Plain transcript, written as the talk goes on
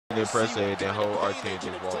then press A, then hold RT and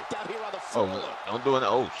just walk. Oh, don't do it.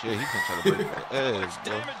 Oh shit, he's gonna try to break the edge,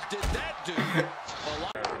 bro.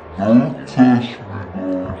 Don't touch me,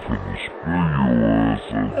 though. Finish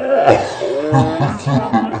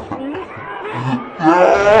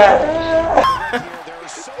There are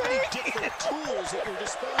so many different tools at your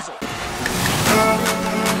disposal.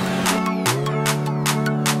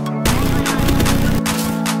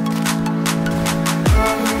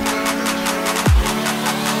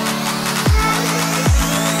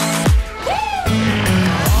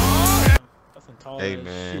 Hey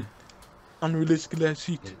man, unrealistic ass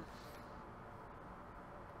shit.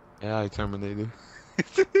 Yeah, I terminated.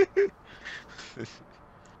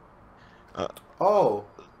 Oh,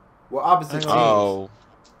 we're opposite teams. Oh,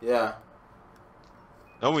 Yeah.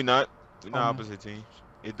 no, we not. We're not opposite teams.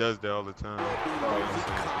 It does that all the time.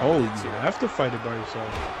 Oh, you have to fight it by yourself.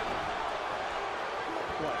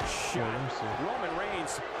 What a shot. Roman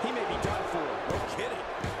Reigns, he may be done for. No kidding.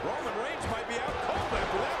 Roman Reigns might be out cold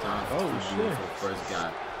after that. Oh shit. First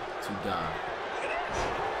guy to die.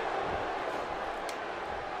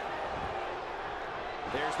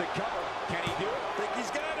 There's the cover. Can he do it? Think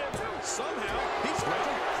he's got it. Somehow, he's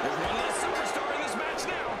ready. There's one less superstar in this match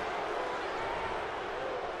now.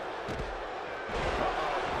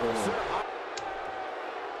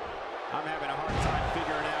 I'm having a hard time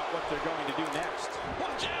figuring out what they're going to do next.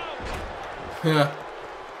 Watch out! Yeah.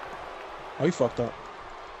 Oh, you fucked up.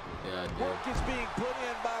 Yeah, I did. Work is being put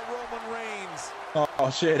in by Roman Reigns.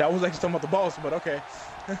 Oh shit, I was actually talking about the boss, but okay.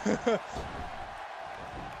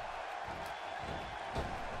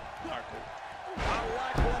 I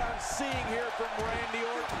like what I'm seeing here from Randy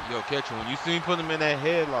Orton. Yo, catch him. When you see him put him in that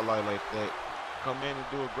headlock like that, come in and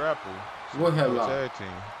do a grapple. What headlock? Tag team.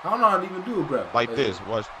 I don't know how to even do a grab. Like this.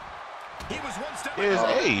 Watch. He was one step Here's A.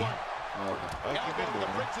 Oh, okay. Like you been doing.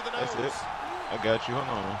 That's it. I got you. Hold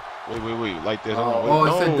on. Wait. Like this. Hold on. Oh,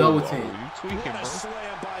 Wait. it said double team. You tweaking, bro. Slam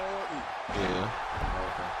by Orton. Yeah.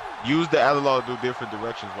 Okay. Use the analog to do different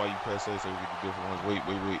directions while you press A so we get the different ones.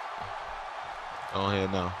 Wait. Go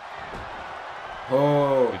ahead now.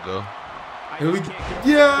 Oh. Here we go. Here we go.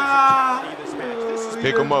 Yeah.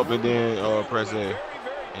 Pick them up and then press A.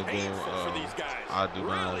 And then I'll do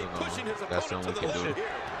mine. That's something we can do.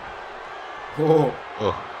 Oh.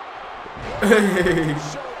 Oh.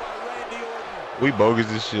 We bogus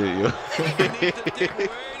as shit, yo. We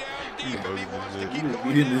bogus as shit. We been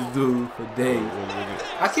beating this dude for days.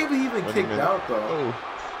 I can't believe he even kicked out though. Oh.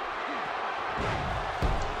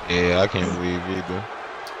 Yeah, I can't believe either.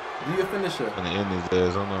 Do your finisher. I'm gonna end his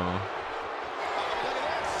ass. Hold on.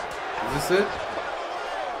 Is this it?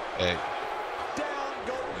 Hey.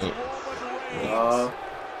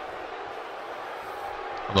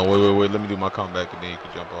 No, wait. Let me do my comeback and then you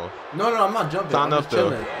can jump off. No, I'm not jumping. Time enough to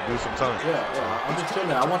chilling. do some time. Yeah. I'm just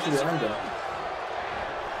chilling. I want you to end there.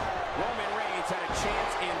 Roman Reigns had a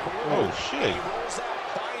chance in blue. Oh shit. He rolls out,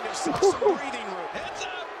 buying himself some breathing room. Heads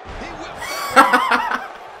up. He whips out.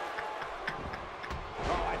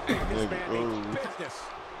 Oh, I think this man means business.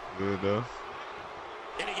 Good though.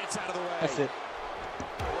 And he gets out of the way. That's it.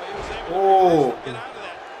 Oh. Get out of that.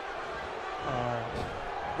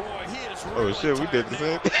 Boy, he is Oh shit, we did the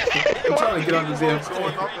same thing. I'm trying to get on the damn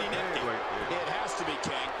court. It has to be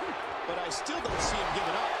King, but I still don't see him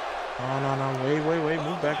giving up. No. Wait.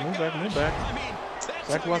 Move back. I mean, that's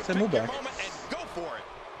Back how what I you said, pick move your back. moment and go for it.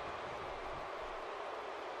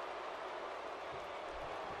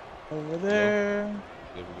 Over there.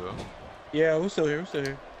 There we go. Yeah, we're still here.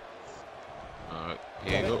 Alright.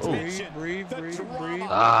 Here you go. Ooh. Breathe.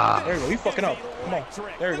 Ah. There you go. You fucking up. Come on.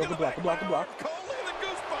 There you go. Good block.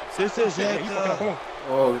 This is Yeah, it. you fucking up. Come on.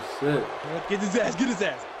 Oh shit. Get his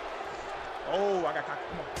ass. Oh, I got cocked.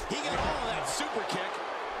 Come on. He got all of that super kick.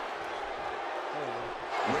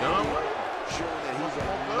 Showing that he's a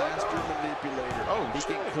master manipulator. Oh, he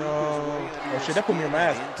shit. can creep his way Oh under shit, that put me in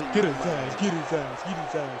my ass. into Get your his mind. ass.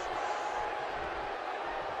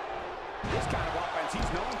 This kind of offense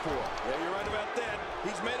he's known for. Yeah, you're right about that.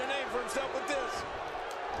 He's made a name for himself with this.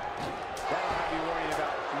 That'll have you worrying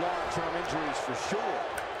about long-term injuries for sure.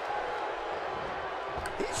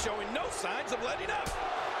 He's showing no signs of letting up.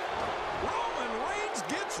 Roman Reigns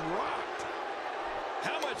gets rocked.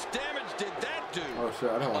 How much damage did that do? Oh shit,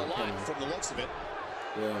 I don't want to kill A lot him. from the looks of it.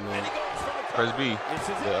 Yeah, And man. he goes for the Press B. This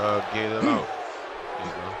is it. Get it out. There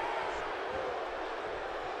you go.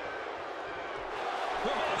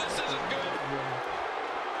 Oh, this isn't good.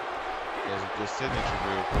 There's a signature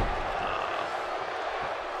real quick.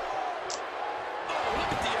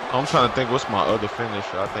 I'm trying to think what's my other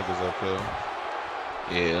finisher. I think it's uphill.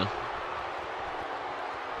 Yeah.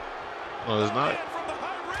 No, it's not. From the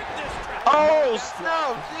high ring district. Oh,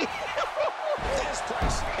 snap!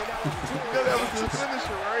 That was his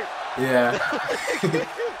finisher, right? Yeah.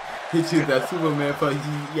 He choose that Superman punch.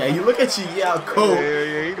 Yeah, you look at you, yeah, cold.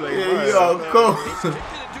 Yeah, he laid Yeah, you all cold.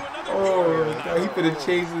 Oh, God, he finna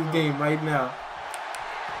change this game right now.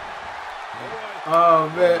 Oh,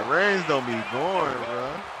 man. The Reigns don't be going, bro.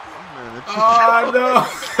 Oh, no.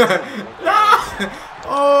 No.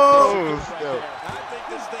 Oh. I think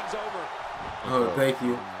this thing's over. Oh, thank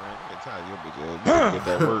you. Get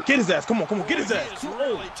that work. Get his ass. Come on, come on. Get his ass. He is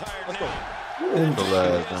really tired Let's go. now. The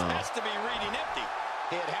last This down. has to be reading empty.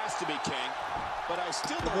 It has to be, King. But I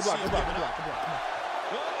still don't Good see block, him good block, giving good up. block, good block.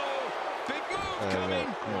 Uh-oh. Big move coming.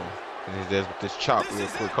 Come on. And his ass with this chop real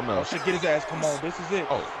quick. Come Oh, out. shit, get his ass. Come on. This is it.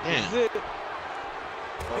 Oh, This is damn. it.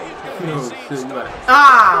 No, shit, you better.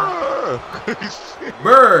 Ah! Shit.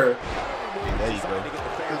 Bird. There you go.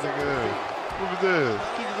 This is good. Move his ass.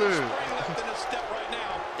 Keep his ass.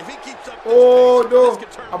 Oh, no.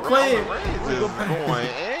 I'm playing. Reigns is going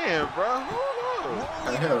in, bro.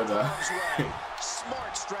 Hell no.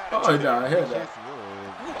 Oh, no, hell no.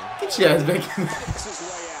 Get your ass back in there.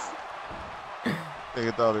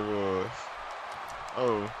 Nigga thought it was.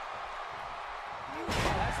 Oh.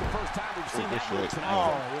 That's the first time we've seen that move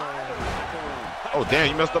tonight. Oh, damn,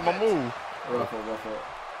 you messed up my move. Rough up.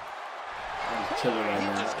 I'm just chilling right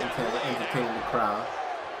now. Entertaining the crowd.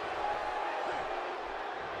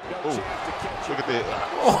 Oh, look at that.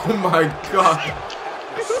 Oh my god.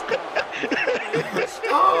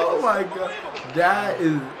 Oh my god. That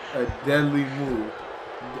is a deadly move.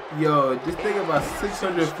 Yo, just think about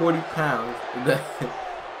 640 pounds.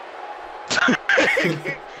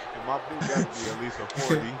 My boot got to be at least a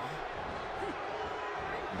 40.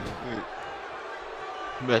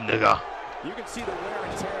 Man, nigga. You can see the wear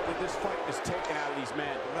and tear that this fight is taking out of these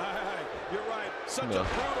men. Right. You're right. Such a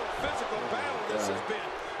brutal physical battle this has been.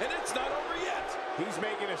 And it's not over yet. He's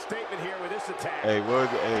making a statement here with this attack. Hey, what?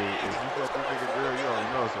 Hey, if you fuck this nigga girl, you already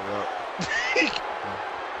know something about.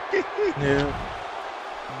 Yeah.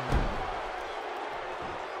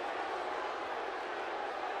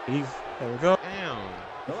 There we go. Damn.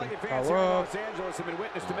 The lucky fans here in Los Angeles have been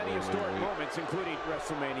witness to many historic moments, including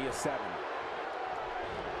WrestleMania 7.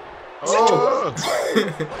 Oh!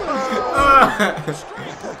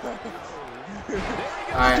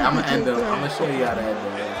 Alright, I'm gonna end them. I'm gonna show you how to end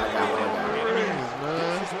them. I got one.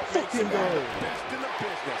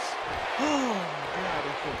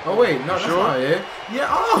 Oh wait, no, that's not it. Yeah,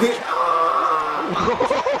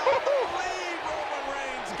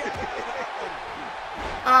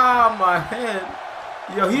 Ah, my head.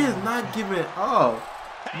 Yo, he is not giving up.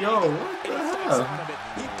 Yo, what the hell?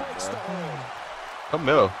 Come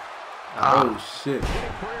here. Oh shit.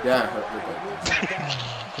 That hurt.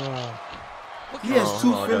 He has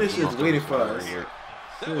two finishers waiting for us.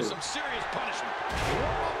 That was some serious punishment.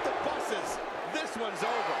 Roll up the buses. This one's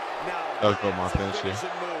over. Now, Let's go, my finisher. This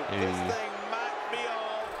thing might be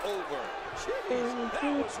all over. Jeez, that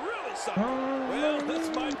was really something. Well, this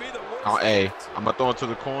might be the worst. Oh, hey, I'm gonna throw it to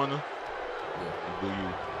the corner. Do you?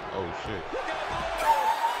 Oh shit.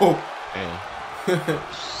 Oh. Damn.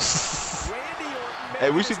 Hey,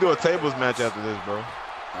 we should do a tables match after this, bro.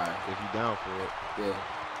 Alright. If you down for it. Yeah.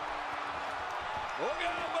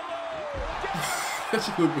 That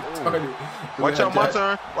shit would be retarded. Watch out, my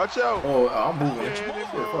turn. Watch out. Oh, I'm moving. Shit,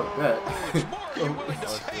 fuck that.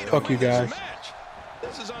 Fuck you guys.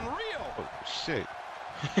 This is unreal. Oh, shit.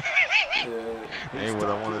 Yeah. Ain't what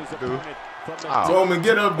I wanted to do. Roman,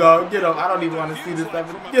 get up, dog. Get up. I don't even want to see this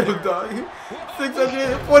stuff. Get up, dog.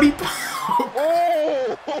 640 pounds.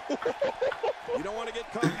 Oh! You don't want to get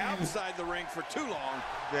caught outside the ring for too long.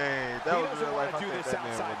 Dang, that was real life. I think that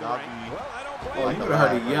man would not be. Well, I don't Oh, blame you would have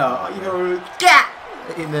heard it yell. You heard yeah!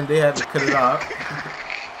 And then they had to cut it off.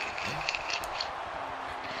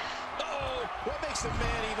 Oh, what makes a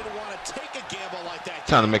man even want to take a gamble like that?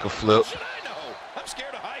 Time to make a flip. Should I know? I'm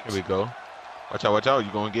scared of heights. Here we go. Watch out, watch out.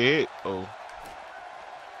 You gonna get hit. Oh.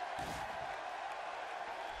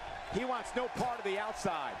 He wants no part of the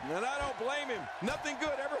outside. And I don't blame him. Nothing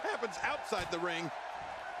good ever happens outside the ring.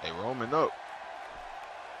 Hey, Roman up.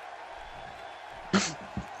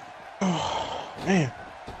 Oh, man.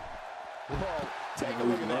 Whoa, take a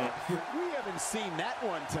look at that. We haven't seen that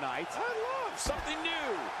one tonight. I love something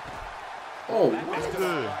new. Oh, That's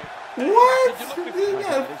good. what? He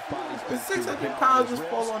got the 600 pounds just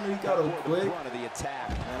fall on him. He got a quick. The attack.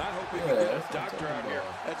 And I hope we Yeah, can get that's a doctor out here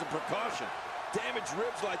as a precaution. Damaged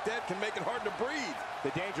ribs like that can make it hard to breathe. The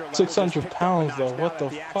danger 600 pounds though. What the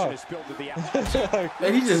fuck?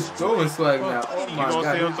 And he just throwing swag now. Oh You my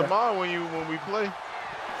gonna see him god. tomorrow when we play?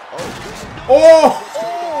 Oh!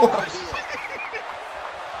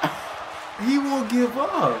 He won't give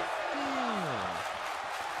up.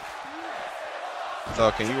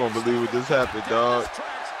 Talking, you won't believe what just happened, dog.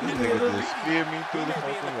 This nigga just speared me through the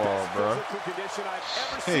fucking wall, bro.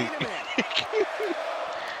 Hey.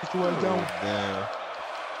 Oh, damn.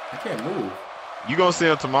 I can't move. You gonna see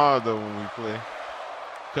him tomorrow though when we play,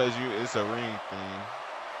 cause it's a ring thing.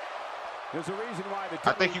 There's a reason why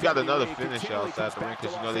I think you got another finish outside the ring,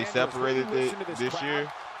 cause you know they separated it this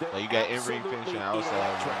year. Like you got in-ring finish and outside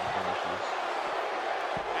ring finishes.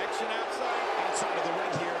 Action outside of the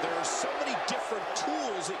ring here. There are so many different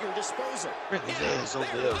tools at your disposal. Yeah, so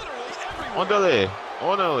good. On the leg.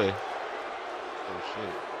 On the leg. Oh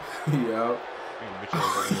shit. Yo.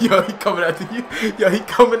 Yo, he coming after you. Yo, he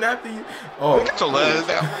coming after you. Oh. Get your legs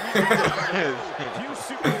down.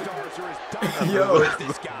 Yo,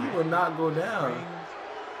 he will not go down.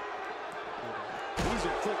 He's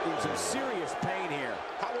inflicting some serious pain here.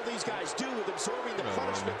 How will these guys do with absorbing the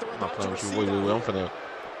punishment they're I'm not about to playing with you. receive? Wait. I'm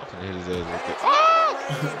finna hit his ass real quick.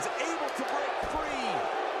 Reigns able to break free.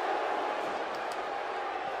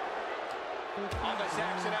 All this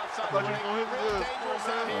action outside the ring. Real dangerous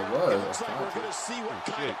out here. It was. Looks like we're gonna see what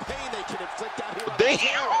kind of pain they can inflict out here.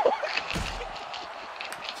 Damn.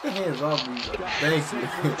 Get your hands off me. Thank you.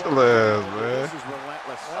 Get your ass, man. This is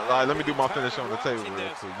relentless. All right, let me do my finish on the table real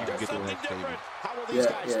quick. You can get to the next table. How will these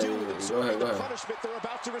guys do with Go absorbing ahead, go the ahead. punishment they're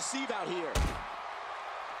about to receive out here?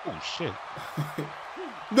 Oh shit.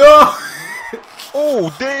 No! Oh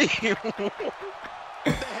damn.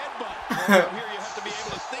 The headbutt. Here you have to be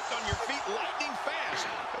able to think on your feet lightning fast.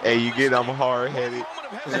 Hey, you get I'm hard-headed. One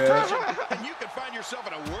moment of hesitation, and you can find yourself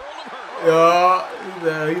in a world of hurt.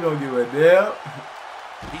 Yo, he don't give a damn.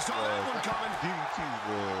 He saw that one coming.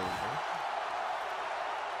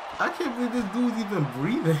 I can't believe this dude's even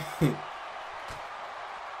breathing.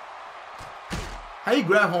 How you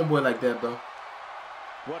grab homeboy like that, though?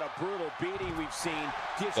 What a brutal beating we've seen.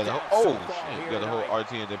 You got shit. You got the whole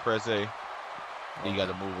RT and then press A. Then you got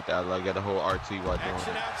to move with that. Like, you got the whole RT while doing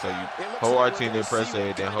it. So you hold RT and then press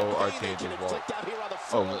A, then hold RT and then walk.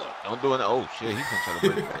 Oh, don't do it. Oh shit, he's gonna try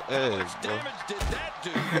to break my ass, bro.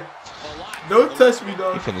 Don't touch me,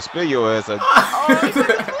 though. He finna spill your ass. Like,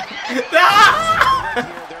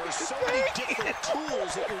 There are so many different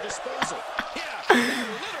tools at your disposal.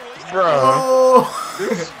 bro. Oh.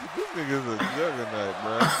 This nigga's a juggernaut,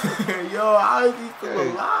 bro. Yo, how is he still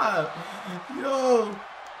alive? Yo.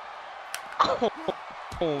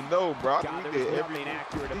 Oh no, bro. God, We there did was nothing everything.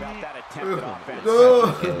 accurate about that attempted offense.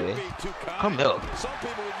 No. Come up. Some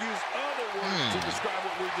people would use other words to describe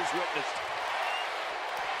what we just witnessed.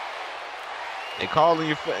 They calling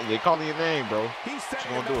your name, bro. What you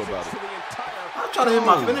gonna do about it? I'm trying to hit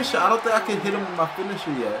my finisher. I don't think I can hit him with my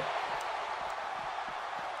finisher yet.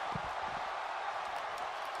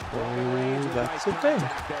 Oh, that's the thing.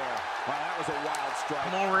 Wow, that was a wild strike.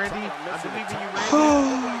 Come on, Randy. I believe in you,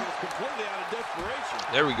 Randy. Completely out of desperation.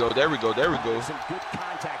 There we go. Some good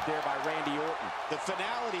contact there by Randy Orton. The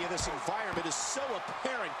finality of this environment is so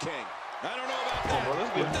apparent, King. I don't know about that. Bro,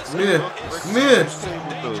 let's get Come here.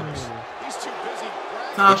 He's too busy.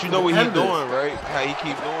 But you know what he's doing, right? How he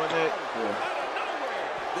keep doing that? Out of nowhere.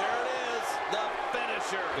 There it is. The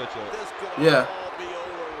finisher. Catch up. This could Yeah. all be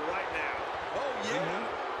over right now. Oh, yeah.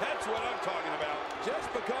 That's what I'm talking about. Just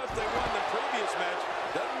because they won the previous match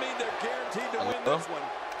doesn't mean they're guaranteed to win this one.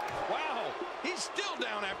 Wow. He's still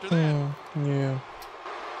down after that. Yeah.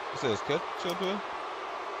 It says ketchup here.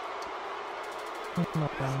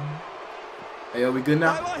 Hey, are we good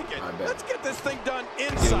now? I like it. I bet. Let's get this thing done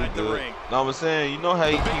Yeah, inside we the good. ring. No, I'm saying, you know how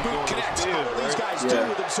he keep Big doing boot those connects. spears, How will these right? guys Yeah. do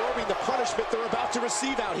with absorbing the punishment they're about to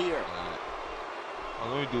receive out here? Oh,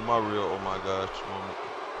 let me do my real, oh my gosh, moment.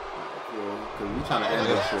 Cause we trying to end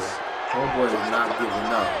this shit. Homeboy is not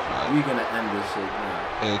giving up. We gonna end this shit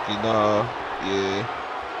now. Heck, you know, yeah.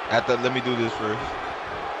 Let me do this first.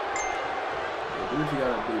 Do what you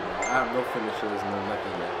gotta do, man. I have no finishers, no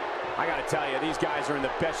nothing yet. I got to tell you, these guys are in the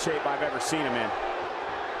best shape I've ever seen them in.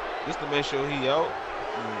 Just to make sure he out.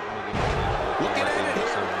 Looking at it here.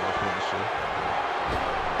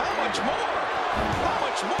 How much more? How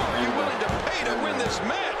much more are you willing to pay to win this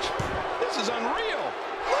match? This is unreal.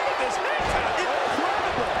 Look at this neck.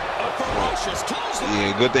 Incredible. A ferocious clothesline.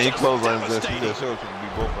 Yeah, good thing he closed like that. She Devastating. just showed you to be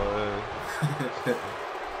both our ass.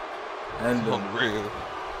 And Unreal.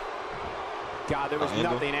 God, there was I am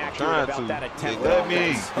nothing I'm accurate trying about to. that attempt. Let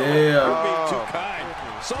me. yeah. You're being too kind.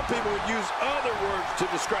 Some people would use other words to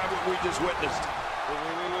describe what we just witnessed.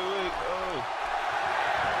 Wait.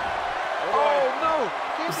 Oh no.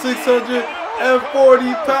 640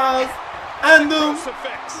 pounds. And them.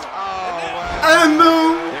 Crucifix. And them.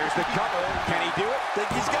 There's the cover. Can he do it? Think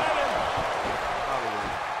he's got him.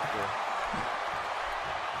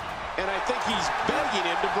 and I think he's begging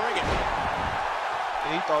him to bring it.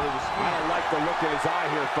 And he thought it was sweet. I don't like the look in his eye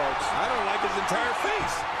here, folks. I don't like his entire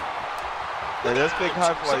face. Hey, let's pick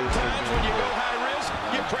high flyers. Sometimes when you go high risk,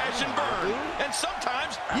 you crash and burn. And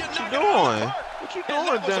sometimes you knock it out of doing? the park. What you And doing,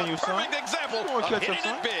 that was Daniel, a son? perfect example Come on, of catch up, hitting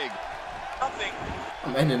son. it big.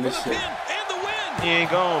 I'm ending this The shit. pin and the win. He ain't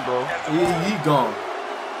gone, bro. He gone.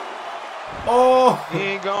 Oh. He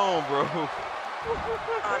ain't gone, bro.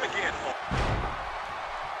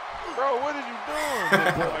 Bro, what are you doing?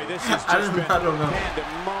 Boy, this has I just been don't know.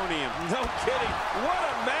 pandemonium. No kidding. What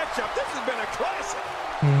a matchup. This has been a classic.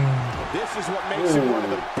 This is what makes him one of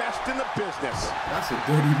the best in the business. That's a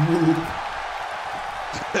dirty move.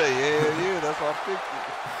 yeah, that's why I picked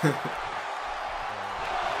it.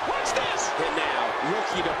 Watch this. And now,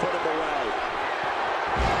 looking to put him away.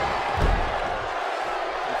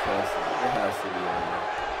 It has to be on there.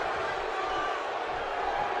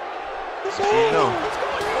 No. Let's go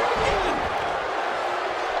again.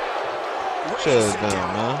 Shut it down,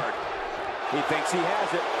 man. He thinks he has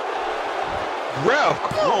it. Ralph,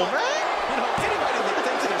 come on, man. You know, anybody that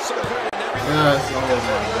thinks they're so good at everything. Yes, oh my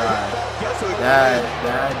God.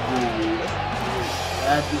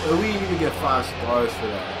 That dude. We didn't even get 5 stars for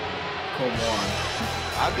that. Come on.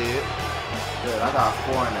 I did. Good, I got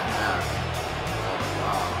 4.5.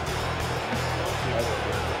 Wow.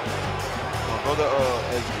 Go to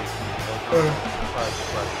exit.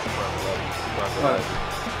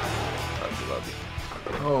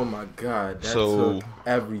 Oh my God, that So- took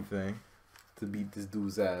everything to beat this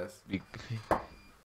dude's ass.